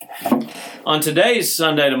On today's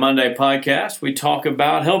Sunday to Monday podcast, we talk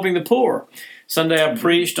about helping the poor. Sunday I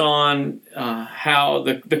preached on how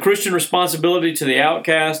the Christian responsibility to the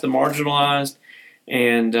outcast, the marginalized,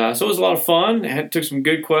 and so it was a lot of fun. It took some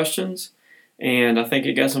good questions, and I think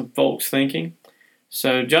it got some folks thinking.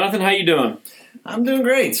 So, Jonathan, how you doing? I'm doing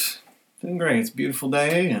great. Doing great. It's a beautiful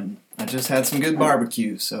day, and I just had some good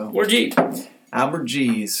barbecue. So Where'd you eat? Albert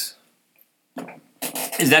G's.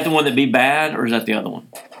 Is that the one that be bad, or is that the other one?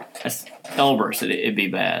 That's Elber said it'd be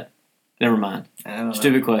bad. Never mind. I don't know.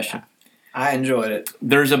 Stupid question. I enjoyed it.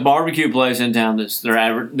 There's a barbecue place in town that's their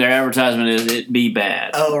advertisement is it be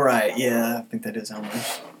bad. Oh, right. Yeah, I think that is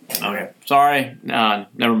Elmer's. Okay. Sorry.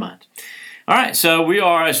 Never mind. All right. So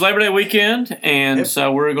it's Labor Day weekend, and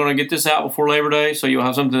so we're going to get this out before Labor Day, so you'll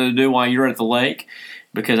have something to do while you're at the lake,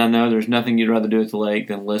 because I know there's nothing you'd rather do at the lake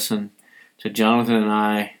than listen to Jonathan and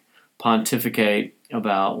I pontificate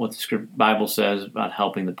about what the Bible says about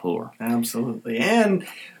helping the poor. Absolutely. And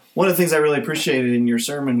one of the things I really appreciated in your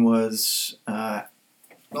sermon was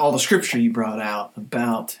all the scripture you brought out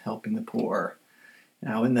about helping the poor.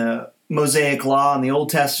 Now, in the Mosaic Law in the Old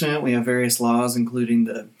Testament, we have various laws, including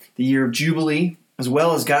the year of Jubilee, as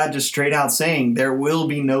well as God just straight out saying, there will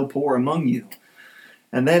be no poor among you.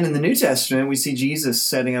 And then in the New Testament, we see Jesus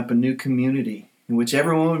setting up a new community in which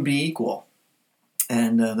everyone would be equal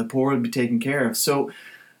and the poor would be taken care of. So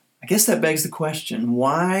I guess that begs the question,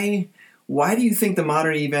 why do you think the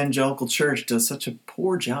modern evangelical church does such a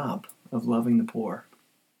poor job of loving the poor?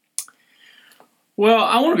 Well,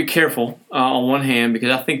 I want to be careful on one hand,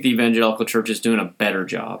 because I think the evangelical church is doing a better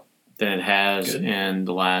job than it has in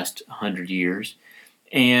the last 100 years.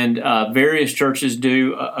 And various churches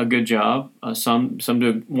do a good job. Some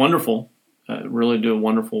do wonderful, really do a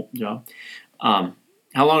wonderful job.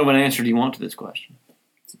 How long of an answer do you want to this question?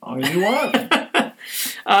 As long as you want.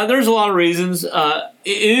 There's a lot of reasons. It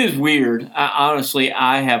is weird. Honestly,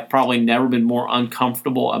 I have probably never been more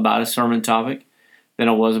uncomfortable about a sermon topic than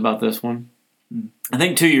I was about this one. I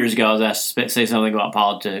think 2 years ago I was asked to say something about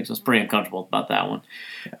politics. I was pretty uncomfortable about that one.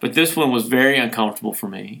 Yeah. But this one was very uncomfortable for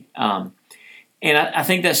me. And I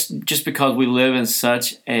think that's just because we live in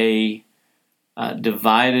such a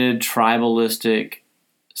divided, tribalistic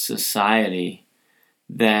society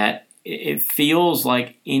that it feels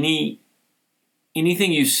like anything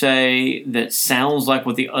you say that sounds like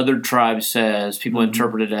what the other tribe says, people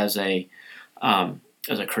interpret it as a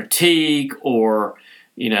critique, or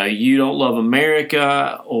you don't love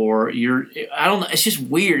America, or I don't know. It's just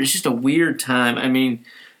weird. It's just a weird time. I mean,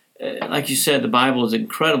 like you said, the Bible is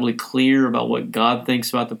incredibly clear about what God thinks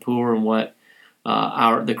about the poor and what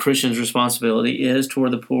the Christian's responsibility is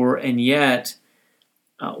toward the poor, and yet,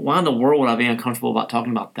 why in the world would I be uncomfortable about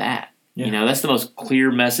talking about that? Yeah. That's the most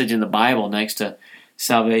clear message in the Bible next to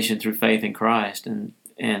salvation through faith in Christ,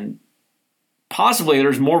 and possibly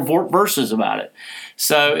there's more verses about it.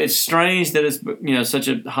 So it's strange that it's such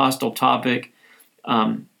a hostile topic.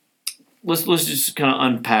 Let's just kind of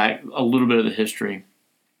unpack a little bit of the history.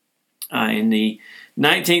 In the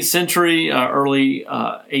 19th century, early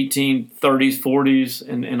 1830s, 40s,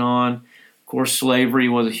 and on, of course, slavery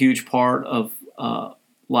was a huge part of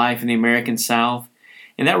life in the American South.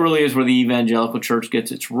 And that really is where the evangelical church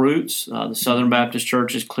gets its roots. The Southern Baptist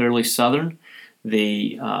Church is clearly Southern.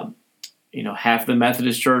 The half the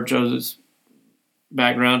Methodist Church owes its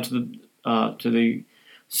background to the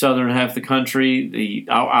southern half of the country.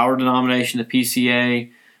 Our denomination, the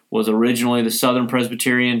PCA, was originally the Southern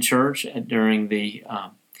Presbyterian Church during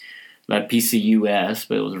that PCUS,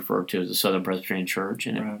 but it was referred to as the Southern Presbyterian Church,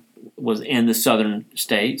 and it was in the southern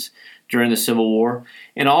states during the Civil War.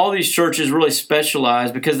 And all these churches really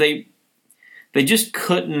specialized because they just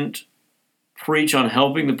couldn't preach on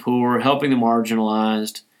helping the poor, helping the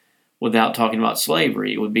marginalized, without talking about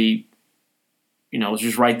slavery. It would be, it was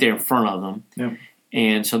just right there in front of them. Yep.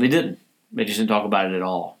 And so they didn't. They just didn't talk about it at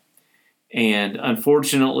all. And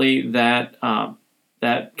unfortunately, that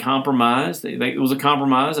compromise, it was a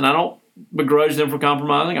compromise, and I don't begrudge them for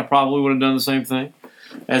compromising. I probably would have done the same thing.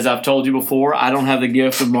 As I've told you before, I don't have the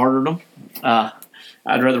gift of martyrdom. I'd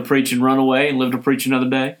rather preach and run away and live to preach another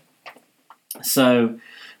day. So,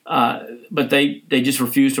 but they just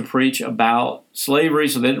refused to preach about slavery,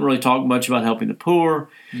 so they didn't really talk much about helping the poor.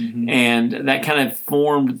 Mm-hmm. And that kind of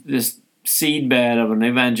formed this seedbed of an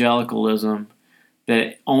evangelicalism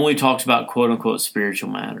that only talks about quote-unquote spiritual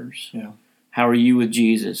matters. Yeah. How are you with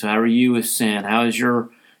Jesus? How are you with sin? How is your,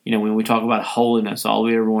 when we talk about holiness, all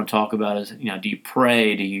we ever want to talk about is, do you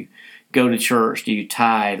pray? Do you go to church? Do you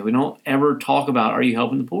tithe? We don't ever talk about, are you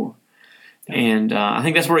helping the poor? Yeah. And I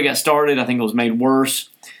think that's where it got started. I think it was made worse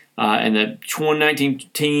in the 19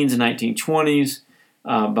 teens and 1920s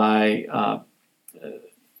there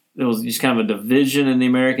was just kind of a division in the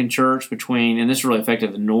American church between, and this really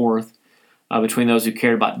affected the North, between those who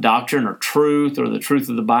cared about doctrine or the truth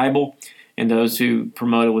of the Bible, and those who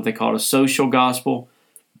promoted what they called a social gospel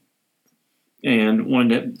and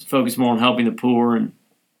wanted to focus more on helping the poor and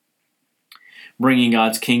bringing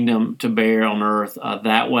God's kingdom to bear on earth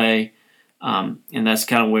that way. And that's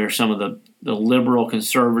kind of where some of the liberal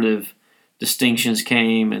conservative distinctions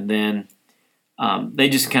came, and then they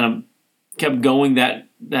just kind of kept going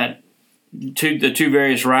the two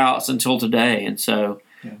various routes until today. And so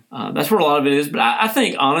that's where a lot of it is. But I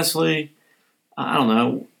think, honestly, I don't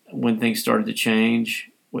know when things started to change.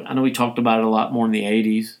 I know we talked about it a lot more in the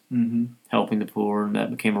 80s, helping the poor, and that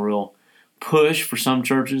became a real push for some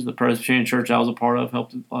churches. The Presbyterian church I was a part of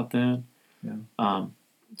helped a lot then. Yeah.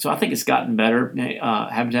 So I think it's gotten better.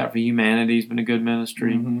 Habitat for Humanity has been a good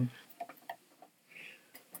ministry. Mm-hmm.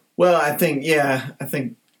 Well, I think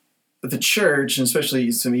the church, and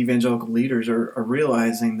especially some evangelical leaders, are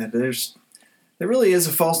realizing that there really is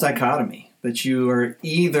a false dichotomy, that you are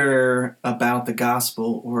either about the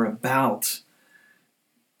gospel or about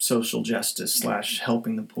social justice /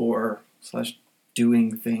 helping the poor /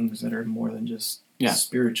 doing things that are more than just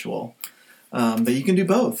spiritual. That you can do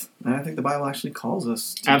both. And I think the Bible actually calls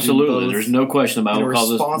us to Absolutely. do both. There's no question the Bible calls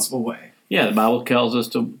us in a responsible way. Yeah, the Bible tells us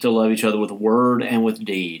to love each other with word and with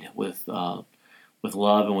deed, with love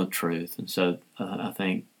and with truth. And so I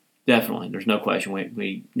think definitely there's no question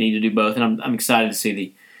we need to do both. And I'm excited to see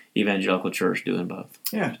the evangelical church doing both.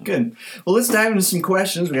 Yeah, good. Well, let's dive into some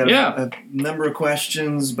questions. We got a number of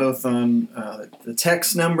questions, both on the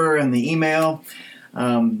text number and the email.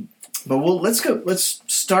 But let's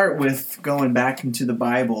start with going back into the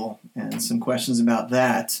Bible and some questions about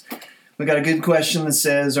that. We got a good question that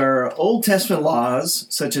says, are Old Testament laws,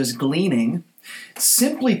 such as gleaning,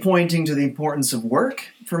 simply pointing to the importance of work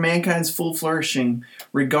for mankind's full flourishing,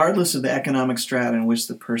 regardless of the economic strata in which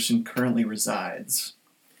the person currently resides?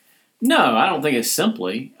 No, I don't think it's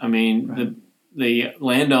simply. I mean, the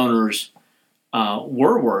landowners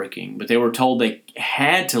were working, but they were told they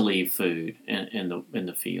had to leave food in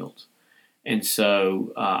the fields, and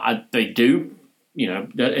so they do.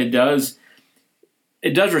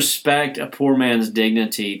 It does respect a poor man's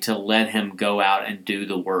dignity to let him go out and do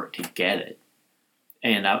the work to get it.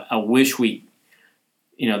 And I wish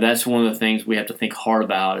that's one of the things we have to think hard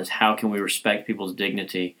about, is how can we respect people's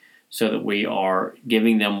dignity so that we are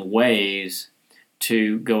giving them ways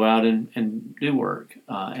to go out and do work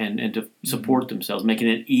and to support themselves, making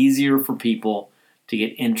it easier for people to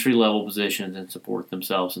get entry-level positions and support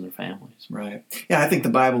themselves and their families. Right. Yeah, I think the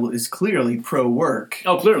Bible is clearly pro-work.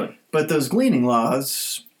 Oh, clearly. But those gleaning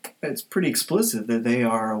laws, it's pretty explicit that they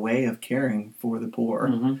are a way of caring for the poor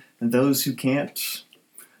and those who can't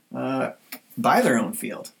buy their own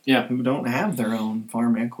field, who don't have their own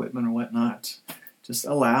farm equipment or whatnot. Just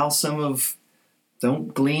allow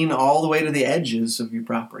don't glean all the way to the edges of your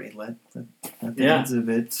property. Let the ends of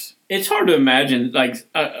it. It's hard to imagine like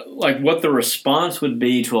what the response would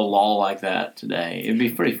be to a law like that today. It'd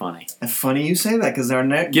be pretty funny. Funny you say that, because our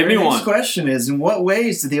next question is, in what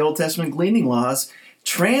ways did the Old Testament gleaning laws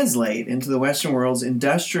translate into the Western world's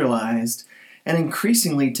industrialized and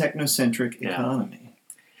increasingly technocentric economy?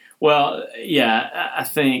 Well, I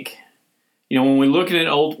think when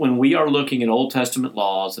we are looking at Old Testament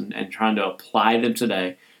laws and trying to apply them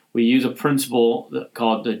today, we use a principle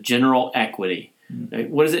called the general equity.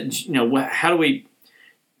 Mm-hmm. What is it?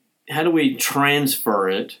 How do we transfer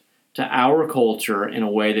it to our culture in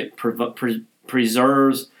a way that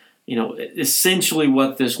preserves, essentially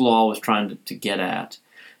what this law was trying to get at?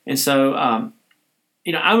 And so, I'm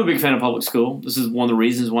a big fan of public school. This is one of the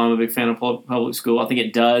reasons why I'm a big fan of public school. I think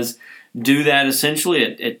it does do that essentially.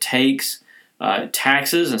 It takes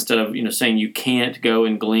taxes instead of saying you can't go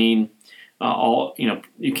and glean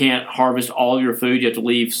you can't harvest all of your food. You have to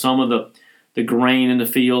leave some of the grain in the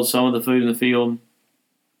field, some of the food in the field,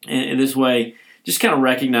 and this way just kind of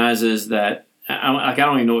recognizes that I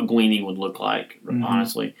don't even know what gleaning would look like,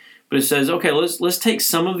 honestly. But it says, okay, let's take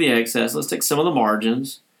some of the excess, let's take some of the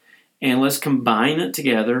margins, and let's combine it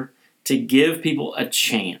together to give people a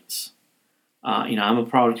chance. I'm a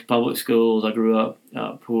product of public schools. I grew up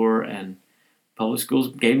poor, and public schools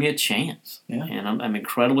gave me a chance, and I'm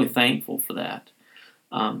incredibly thankful for that.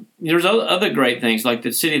 There's other great things, like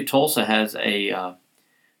the city of Tulsa has a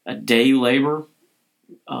day labor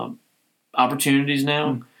opportunities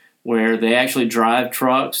now, where they actually drive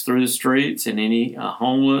trucks through the streets, and any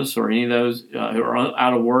homeless or any of those who are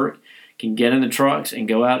out of work can get in the trucks and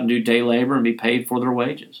go out and do day labor and be paid for their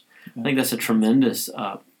wages. I think that's a tremendous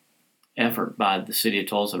effort by the city of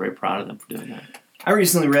Tulsa. Very proud of them for doing that. I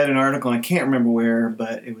recently read an article, and I can't remember where,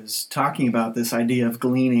 but it was talking about this idea of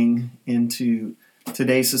gleaning into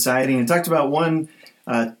today's society. And it talked about one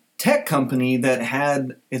tech company that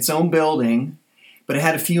had its own building, but it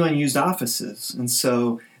had a few unused offices. And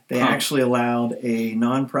so they actually allowed a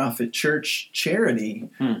nonprofit church charity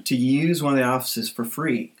to use one of the offices for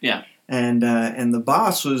free. Yeah. And the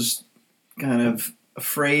boss was kind of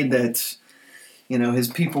afraid that his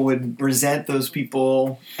people would resent those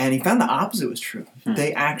people, and he found the opposite was true.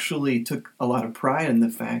 They actually took a lot of pride in the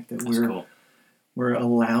fact that we're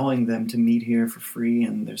allowing them to meet here for free,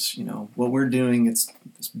 and there's what we're doing. It's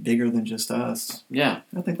bigger than just us. Yeah,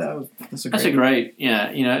 I think that's a great. Yeah,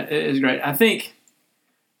 it's great. I think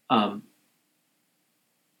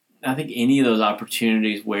any of those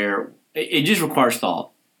opportunities where it just requires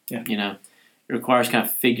thought. Yeah, it requires kind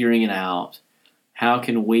of figuring it out. How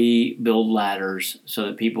can we build ladders so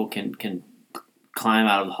that people can climb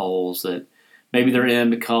out of the holes that maybe they're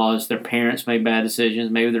in because their parents made bad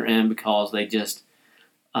decisions. Maybe they're in because they just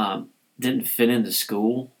didn't fit into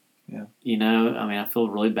school. Yeah. I feel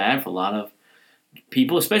really bad for a lot of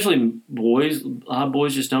people, especially boys. A lot of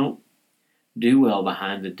boys just don't do well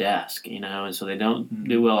behind the desk, and so they don't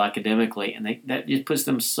do well academically, and that just puts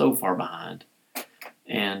them so far behind.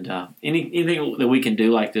 And anything that we can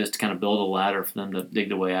do like this to kind of build a ladder for them to dig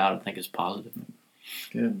their way out, I think is positive.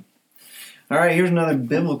 Good. All right, here's another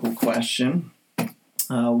biblical question.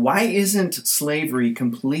 Why isn't slavery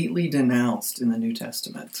completely denounced in the New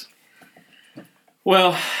Testament?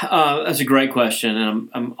 Well, that's a great question, and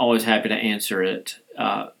I'm always happy to answer it.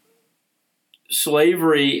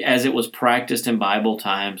 Slavery, as it was practiced in Bible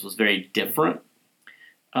times, was very different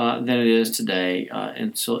than it is today.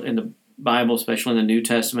 And so in the Bible, especially in the New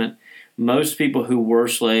Testament, most people who were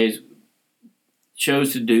slaves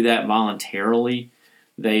chose to do that voluntarily.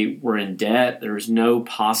 They were in debt. There was no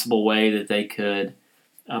possible way that they could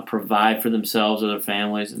provide for themselves or their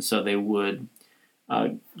families, and so they would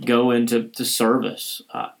go into service.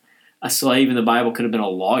 A slave in the Bible could have been a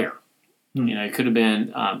lawyer. It could have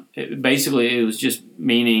been basically it was just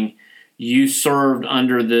meaning you served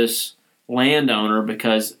under this landowner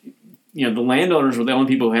because the landowners were the only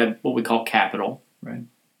people who had what we call capital. Right.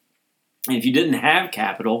 And if you didn't have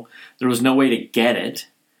capital, there was no way to get it.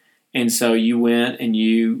 And so you went and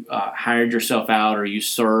you hired yourself out, or you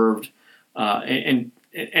served. And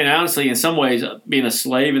honestly, in some ways, being a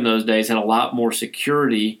slave in those days had a lot more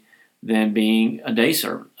security than being a day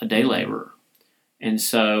servant, a day laborer. And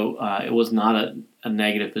so it was not a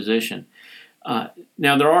negative position.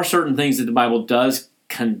 Now, there are certain things that the Bible does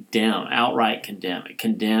condemn, outright condemn. It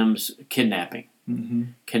condemns kidnapping,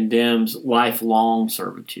 condemns lifelong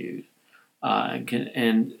servitude,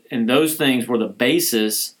 and those things were the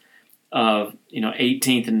basis of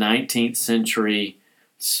 18th and 19th century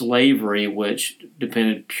slavery, which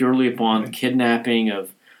depended purely upon kidnapping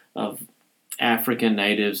of African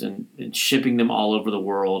natives and shipping them all over the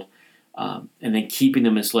world, and then keeping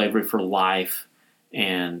them in slavery for life,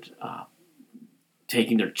 and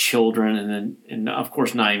taking their children, and of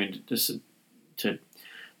course not even just to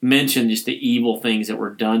mention just the evil things that were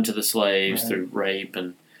done to the slaves through rape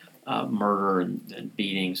and murder and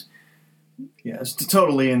beatings. Yeah, it's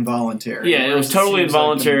totally involuntary. Yeah, it was totally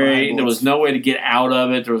involuntary. Like there was no way to get out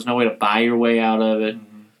of it. There was no way to buy your way out of it.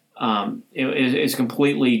 It's a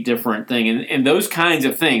completely different thing. And those kinds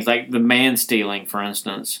of things, like the man stealing, for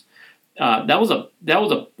instance, that was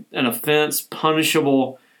an offense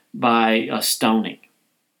punishable by stoning.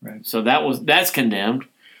 Right. So that's condemned.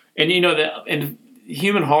 And and the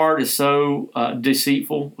human heart is so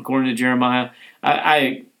deceitful, according to Jeremiah.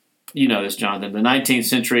 I this, Jonathan. The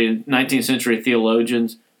 19th century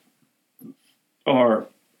theologians are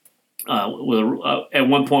at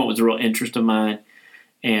one point was a real interest of mine,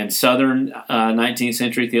 and Southern 19th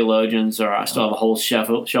century theologians I still have a whole shelf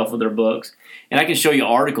of their books, and I can show you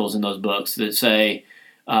articles in those books that say,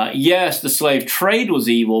 yes, the slave trade was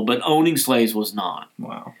evil, but owning slaves was not.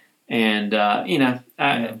 Wow. And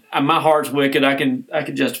my heart's wicked. I can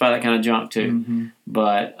justify that kind of junk too,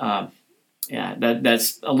 but. Yeah,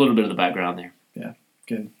 that's a little bit of the background there. Yeah,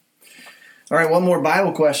 good. All right, one more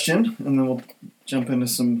Bible question, and then we'll jump into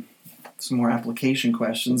some more application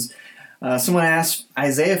questions. Someone asked,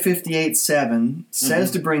 Isaiah 58:7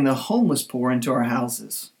 says to bring the homeless poor into our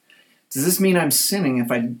houses. Does this mean I'm sinning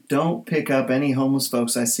if I don't pick up any homeless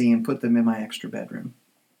folks I see and put them in my extra bedroom?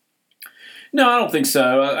 No, I don't think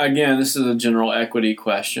so. Again, this is a general equity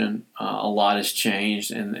question. A lot has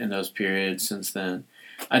changed in those periods since then.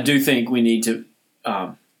 I do think we need to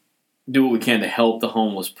do what we can to help the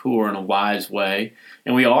homeless poor in a wise way.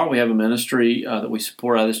 And we have a ministry that we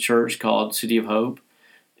support out of this church called City of Hope.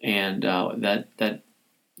 and that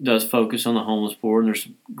does focus on the homeless poor. And there's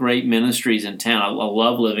great ministries in town. I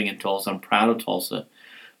love living in Tulsa. I'm proud of Tulsa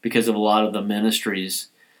because of a lot of the ministries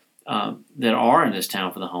that are in this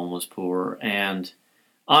town for the homeless poor. And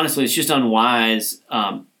honestly, it's just unwise.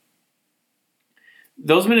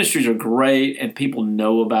 Those ministries are great, and people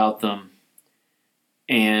know about them.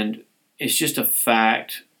 And it's just a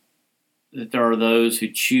fact that there are those who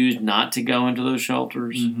choose not to go into those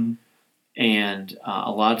shelters. Mm-hmm. And a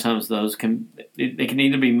lot of times those can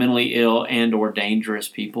either be mentally ill and or dangerous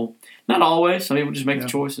people. Not always. Some people just make the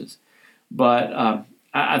choices. But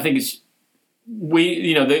I think it's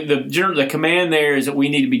the command there is that we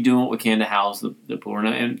need to be doing what we can to house the poor.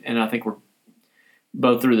 And I think we're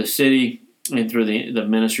both through the city and through the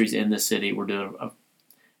ministries in the city, we're doing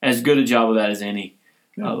as good a job of that as any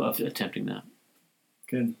of attempting that.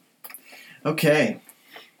 Good. Okay.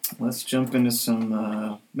 Let's jump into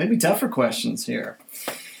some maybe tougher questions here.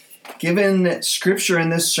 Given Scripture in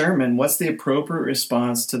this sermon, what's the appropriate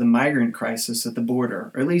response to the migrant crisis at the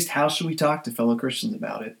border? Or at least, how should we talk to fellow Christians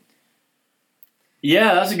about it?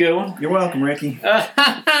 Yeah, that's a good one. You're welcome, Ricky. No,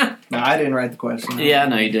 I didn't write the question. Yeah,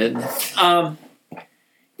 no, you didn't. I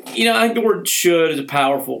think the word should is a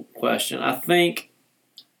powerful question. I think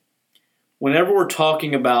whenever we're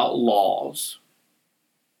talking about laws,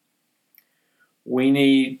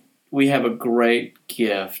 we have a great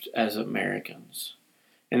gift as Americans.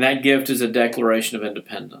 And that gift is a Declaration of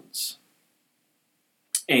Independence.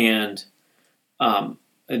 And the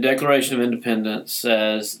Declaration of Independence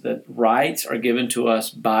says that rights are given to us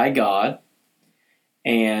by God,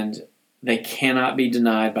 and they cannot be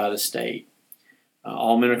denied by the state.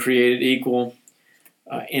 All men are created equal,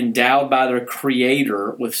 endowed by their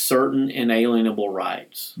Creator with certain inalienable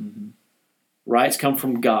rights. Mm-hmm. Rights come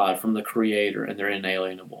from God, from the Creator, and they're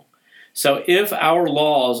inalienable. So if our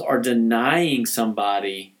laws are denying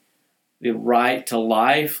somebody the right to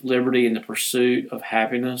life, liberty, and the pursuit of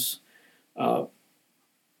happiness,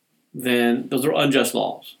 then those are unjust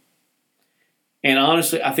laws. And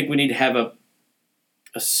honestly, I think we need to have a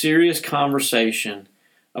serious conversation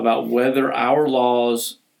about whether our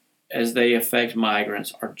laws, as they affect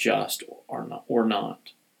migrants, are just or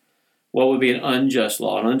not. What would be an unjust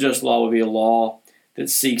law? An unjust law would be a law that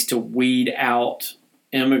seeks to weed out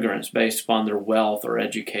immigrants based upon their wealth or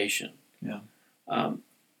education. Yeah,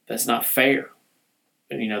 that's not fair.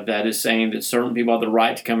 And, that is saying that certain people have the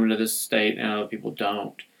right to come into this state and other people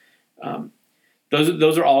don't.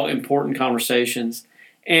 Those are all important conversations.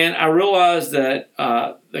 And I realize that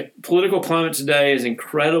the political climate today is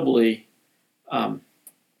incredibly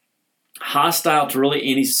hostile to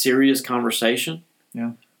really any serious conversation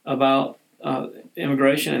about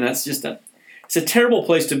immigration. And that's just it's a terrible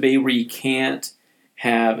place to be where you can't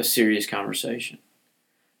have a serious conversation.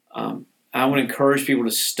 I would encourage people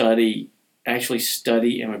to actually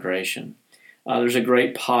study immigration. There's a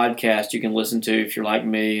great podcast you can listen to if you're like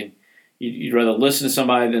me and you'd rather listen to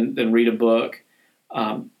somebody than read a book.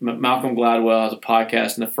 Malcolm Gladwell has a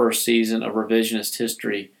podcast in the first season of Revisionist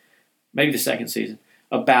History, maybe the second season,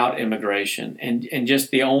 about immigration and just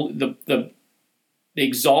the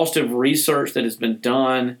exhaustive research that has been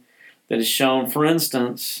done that has shown, for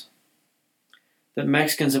instance, that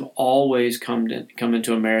Mexicans have always come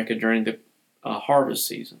into America during the harvest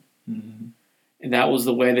season. Mm-hmm. And that was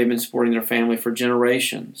the way they've been supporting their family for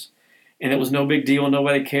generations. And it was no big deal,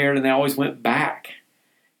 nobody cared, and they always went back.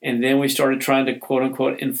 And then we started trying to,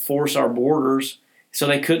 quote-unquote, enforce our borders so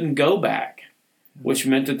they couldn't go back, which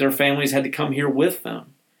meant that their families had to come here with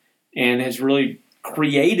them, and has really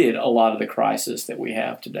created a lot of the crisis that we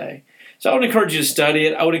have today. So I would encourage you to study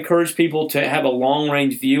it. I would encourage people to have a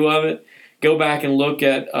long-range view of it. Go back and look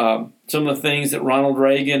at some of the things that Ronald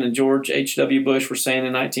Reagan and George H.W. Bush were saying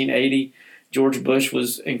in 1980. George Bush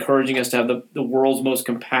was encouraging us to have the world's most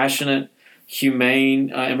compassionate, humane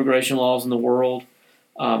immigration laws in the world.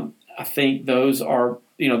 I think those are,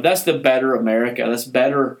 that's the better America. That's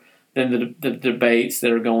better than the debates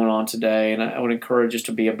that are going on today. And I would encourage us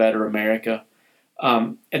to be a better America.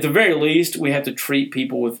 At the very least, we have to treat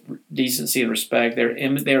people with decency and respect. They are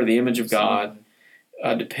the image of God.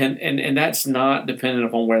 And that's not dependent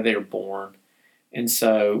upon where they are born. And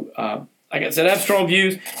so, like I said, I have strong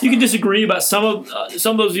views. You can disagree about some of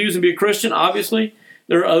those views and be a Christian, obviously.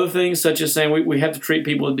 There are other things, such as saying we have to treat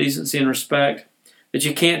people with decency and respect, that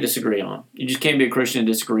you can't disagree on. You just can't be a Christian and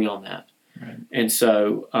disagree on that. Right. And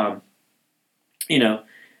so, and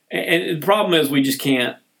the problem is we just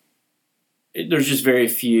can't. There's just very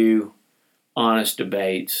few honest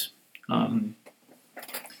debates.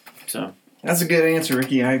 So that's a good answer,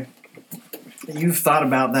 Ricky. You've thought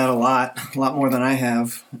about that a lot more than I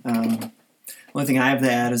have. One thing I have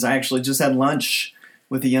to add is I actually just had lunch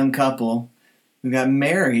with a young couple who got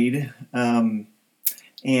married, and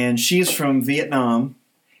she's from Vietnam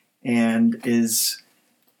and is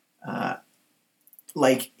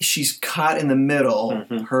like she's caught in the middle.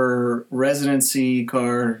 Mm-hmm. Her residency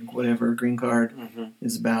card, whatever, green card,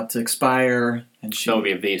 is about to expire, and So it would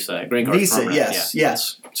be a visa. Green card. visa.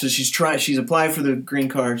 Yes. So she's applied for the green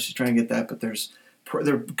card. She's trying to get that, but there's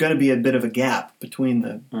going to be a bit of a gap between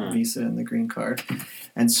the visa and the green card,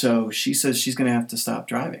 and so she says she's going to have to stop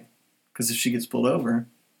driving because if she gets pulled over,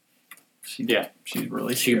 she's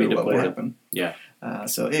really scared what will happen. Yeah.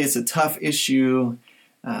 So it's a tough issue,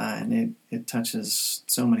 and it touches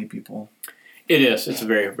so many people. It is. It's a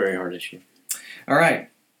very, very hard issue. All right.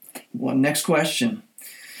 Well, next question.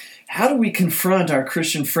 How do we confront our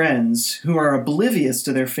Christian friends who are oblivious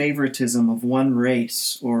to their favoritism of one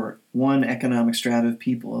race or one economic strata of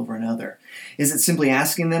people over another? Is it simply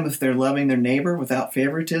asking them if they're loving their neighbor without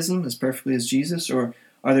favoritism as perfectly as Jesus, or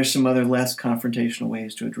are there some other less confrontational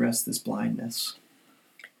ways to address this blindness?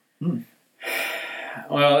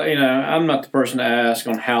 Well, I'm not the person to ask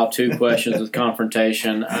on how-to questions with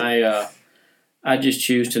confrontation. I just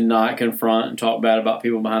choose to not confront and talk bad about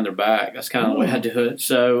people behind their back. That's kind of the way I do it.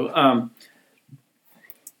 So, I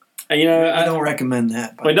don't recommend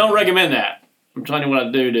that. I don't recommend that. I'm telling you what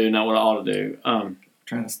I do, not what I ought to do.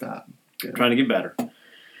 Trying to stop. Good. Trying to get better.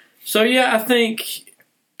 So, yeah, I think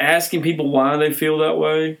asking people why they feel that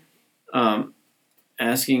way,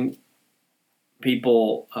 asking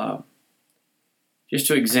people just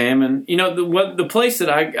to examine. The place that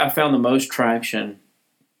I found the most traction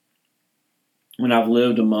when I've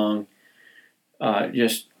lived among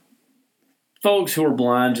just folks who are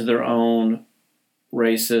blind to their own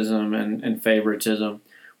racism and favoritism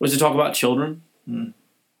was to talk about children.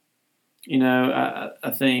 I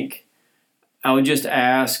think I would just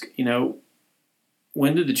ask,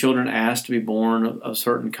 when did the children ask to be born of a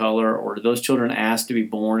certain color, or did those children ask to be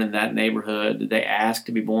born in that neighborhood? Did they ask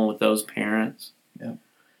to be born with those parents? Yeah.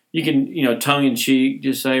 You can, tongue in cheek,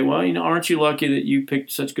 just say, well, aren't you lucky that you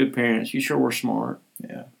picked such good parents? You sure were smart.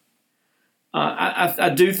 Yeah. I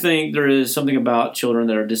do think there is something about children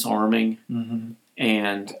that are disarming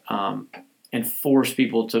and force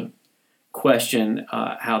people to question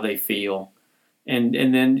how they feel. And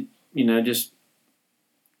then, just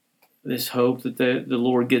this hope that the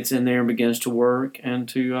Lord gets in there and begins to work and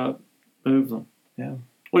to move them. Yeah.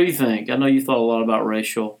 What do you think? I know you thought a lot about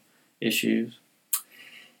racial issues.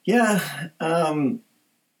 Yeah,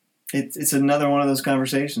 it's another one of those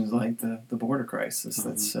conversations like the border crisis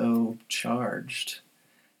that's so charged,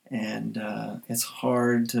 and it's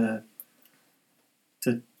hard to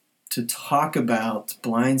talk about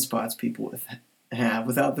blind spots people have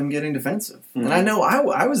without them getting defensive. And I know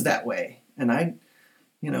I was that way, and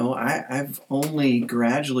I've only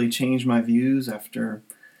gradually changed my views after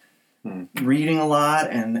reading a lot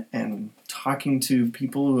and talking to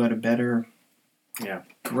people who had a better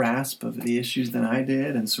grasp of the issues than I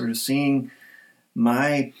did, and sort of seeing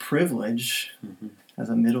my privilege as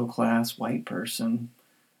a middle-class white person.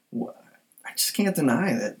 I just can't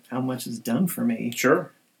deny that how much it's done for me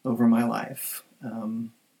over my life.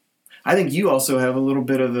 I think you also have a little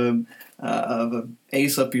bit of a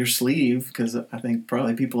ace up your sleeve, because I think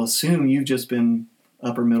probably people assume you've just been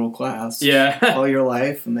upper middle class all your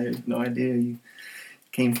life, and they have no idea you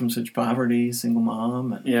came from such poverty, single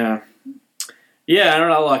mom. And, yeah, I'm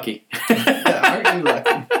not lucky. Aren't you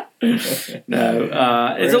lucky?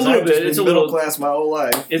 No, it's a little bit. It's a middle little class my whole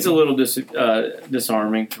life. It's a little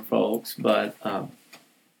disarming for folks, but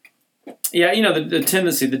the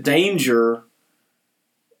tendency, the danger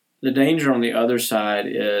on the other side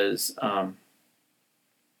is, for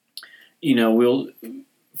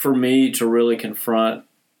me to really confront,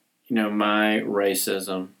 my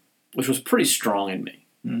racism, which was pretty strong in me.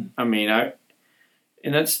 I mean,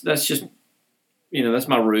 that's just. That's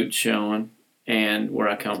my roots showing, and where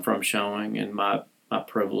I come from showing, and my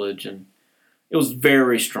privilege, and it was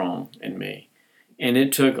very strong in me. And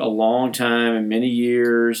it took a long time and many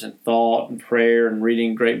years and thought and prayer and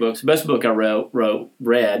reading great books. The best book I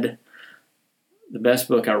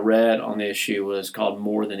read on the issue was called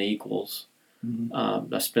More Than Equals,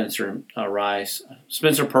 by Spencer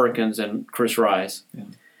Perkins and Chris Rice. Yeah.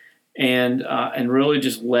 And really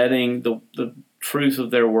just letting the truth of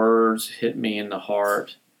their words hit me in the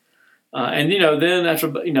heart. Then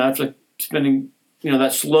after spending,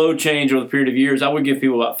 that slow change over the period of years, I would give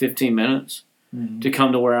people about 15 minutes to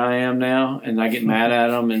come to where I am now, and I get mad at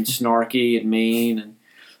them and snarky and mean.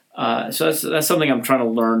 And so that's something I'm trying to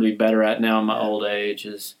learn to be better at now in my old age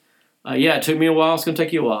it took me a while. It's going to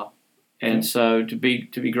take you a while. And so to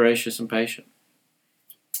be gracious and patient.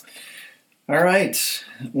 All right.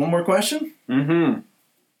 One more question? Mm-hmm.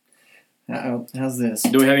 How's this?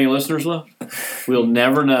 Do we have any listeners left? We'll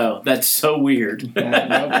never know. That's so weird. Nope,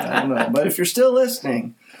 I don't know. But if you're still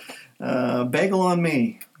listening, bagel on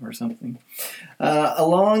me or something.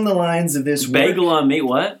 Along the lines of this Bagel on me,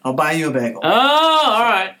 what? I'll buy you a bagel. Oh, all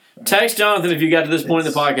right. Text Jonathan if you got to this point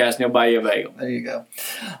in the podcast and he'll buy you a bagel. There you go.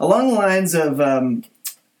 Along the lines of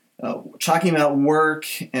talking about work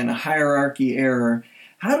and a hierarchy error,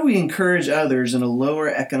 how do we encourage others in a lower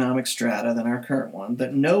economic strata than our current one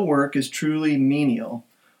that no work is truly menial?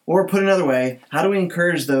 Or put another way, how do we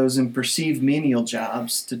encourage those in perceived menial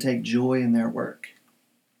jobs to take joy in their work?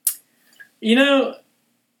 You know,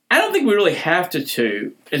 I don't think we really have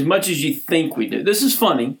to as much as you think we do. This is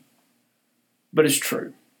funny, but it's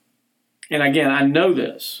true. And again, I know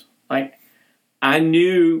this. Like, I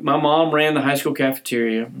knew my mom ran the high school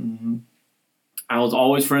cafeteria. Mm-hmm. I was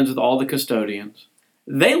always friends with all the custodians.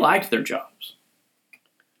 They liked their jobs.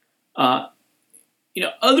 Other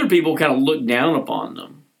people kind of looked down upon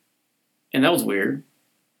them. And that was weird.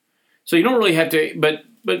 So you don't really have to, but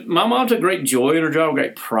my mom took great joy in her job,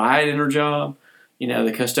 great pride in her job.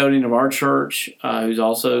 The custodian of our church, who's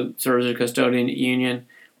also serves as a custodian at Union,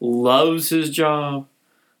 loves his job,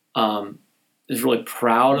 is really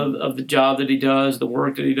proud of the job that he does, the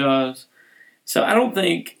work that he does. So I don't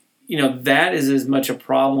think, that is as much a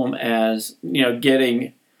problem as,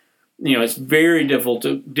 getting, it's very difficult,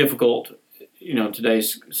 in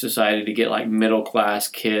today's society to get like middle class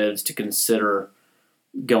kids to consider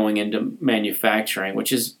going into manufacturing,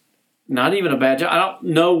 which is not even a bad job. I don't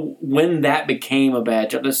know when that became a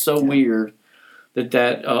bad job. That's so weird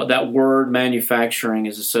that word manufacturing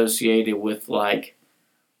is associated with like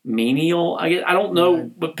menial. I don't know,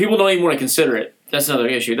 but people don't even want to consider it. That's another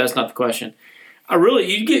issue. That's not the question.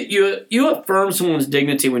 You affirm someone's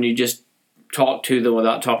dignity when you just talk to them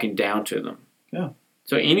without talking down to them. Yeah.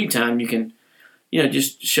 So anytime you can,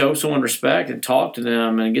 just show someone respect and talk to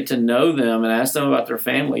them and get to know them and ask them about their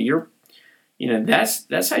family,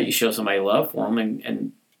 that's how you show somebody love for them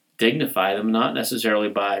and dignify them, not necessarily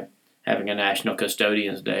by having a National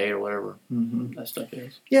Custodians Day or whatever that stuff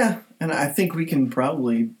is. Yeah, and I think we can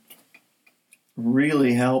probably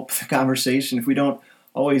really help the conversation if we don't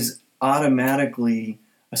always automatically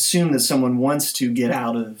assume that someone wants to get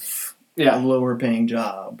out of a lower paying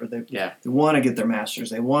job or they want to get their master's,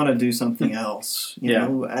 they want to do something else.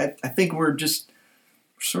 I think we're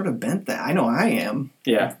sort of bent that. I know I am.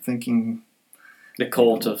 Yeah. Thinking the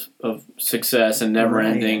cult of success and never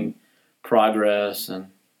ending progress and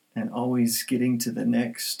always getting to the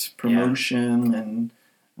next promotion and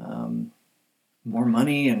more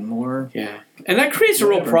money and more. Yeah. And that creates a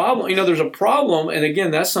real problem. There's a problem, and again,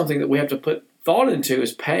 that's something that we have to put thought into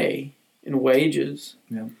is pay and wages.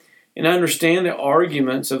 Yeah. And I understand the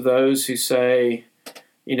arguments of those who say,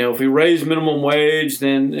 if we raise minimum wage,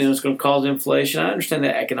 then it's going to cause inflation. I understand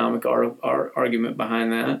the economic argument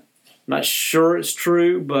behind that. I'm not sure it's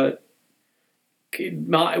true, but it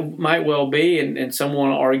might well be. And someone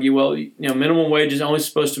will argue, well, minimum wage is only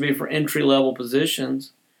supposed to be for entry-level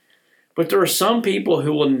positions. But there are some people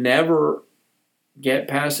who will never get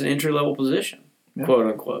past an entry-level position, quote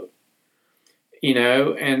unquote.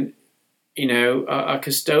 A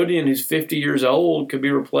custodian who's 50 years old could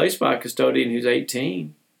be replaced by a custodian who's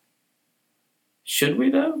 18. Should we,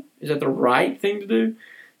 though? Is that the right thing to do?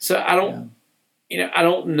 So I don't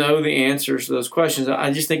know the answers to those questions.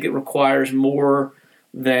 I just think it requires more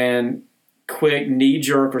than quick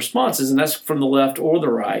knee-jerk responses, and that's from the left or the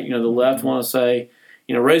right. The left want to say,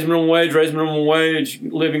 raise minimum wage,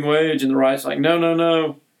 living wage, and the right's like,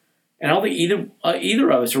 no. And I don't think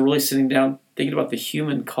either of us are really sitting down thinking about the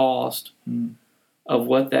human cost of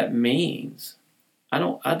what that means. I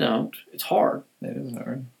don't. It's hard. It is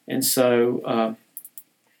hard. And so,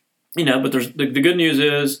 but there's the good news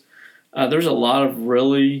is there's a lot of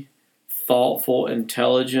really thoughtful,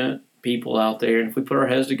 intelligent people out there, and if we put our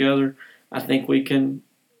heads together, I think we can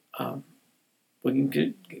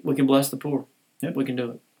bless the poor. Yep, we can do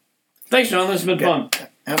it. Thanks, John. This has been fun.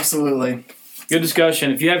 Absolutely. Good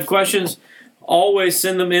discussion. If you have questions, always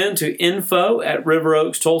send them in to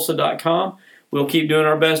info@riveroakstulsa.com. We'll keep doing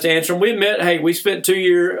our best to answer them. We admit, hey, we spent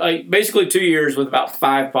basically 2 years with about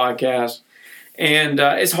 5 podcasts. And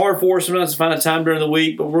it's hard for us sometimes to find a time during the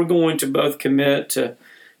week, but we're going to both commit to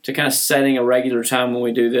kind of setting a regular time when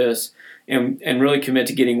we do this and really commit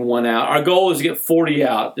to getting one out. Our goal is to get 40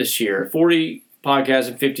 out this year, 40 podcasts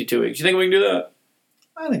in 52 weeks. You think we can do that?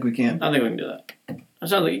 I think we can. I think we can do that. That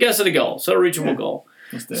sounds like you got to set a goal, set a reachable goal.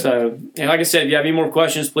 Let's do it. So, and like I said, if you have any more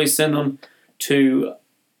questions, please send them to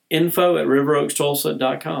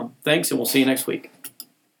info@riveroakstulsa.com. Thanks, and we'll see you next week.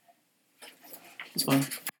 It's fine.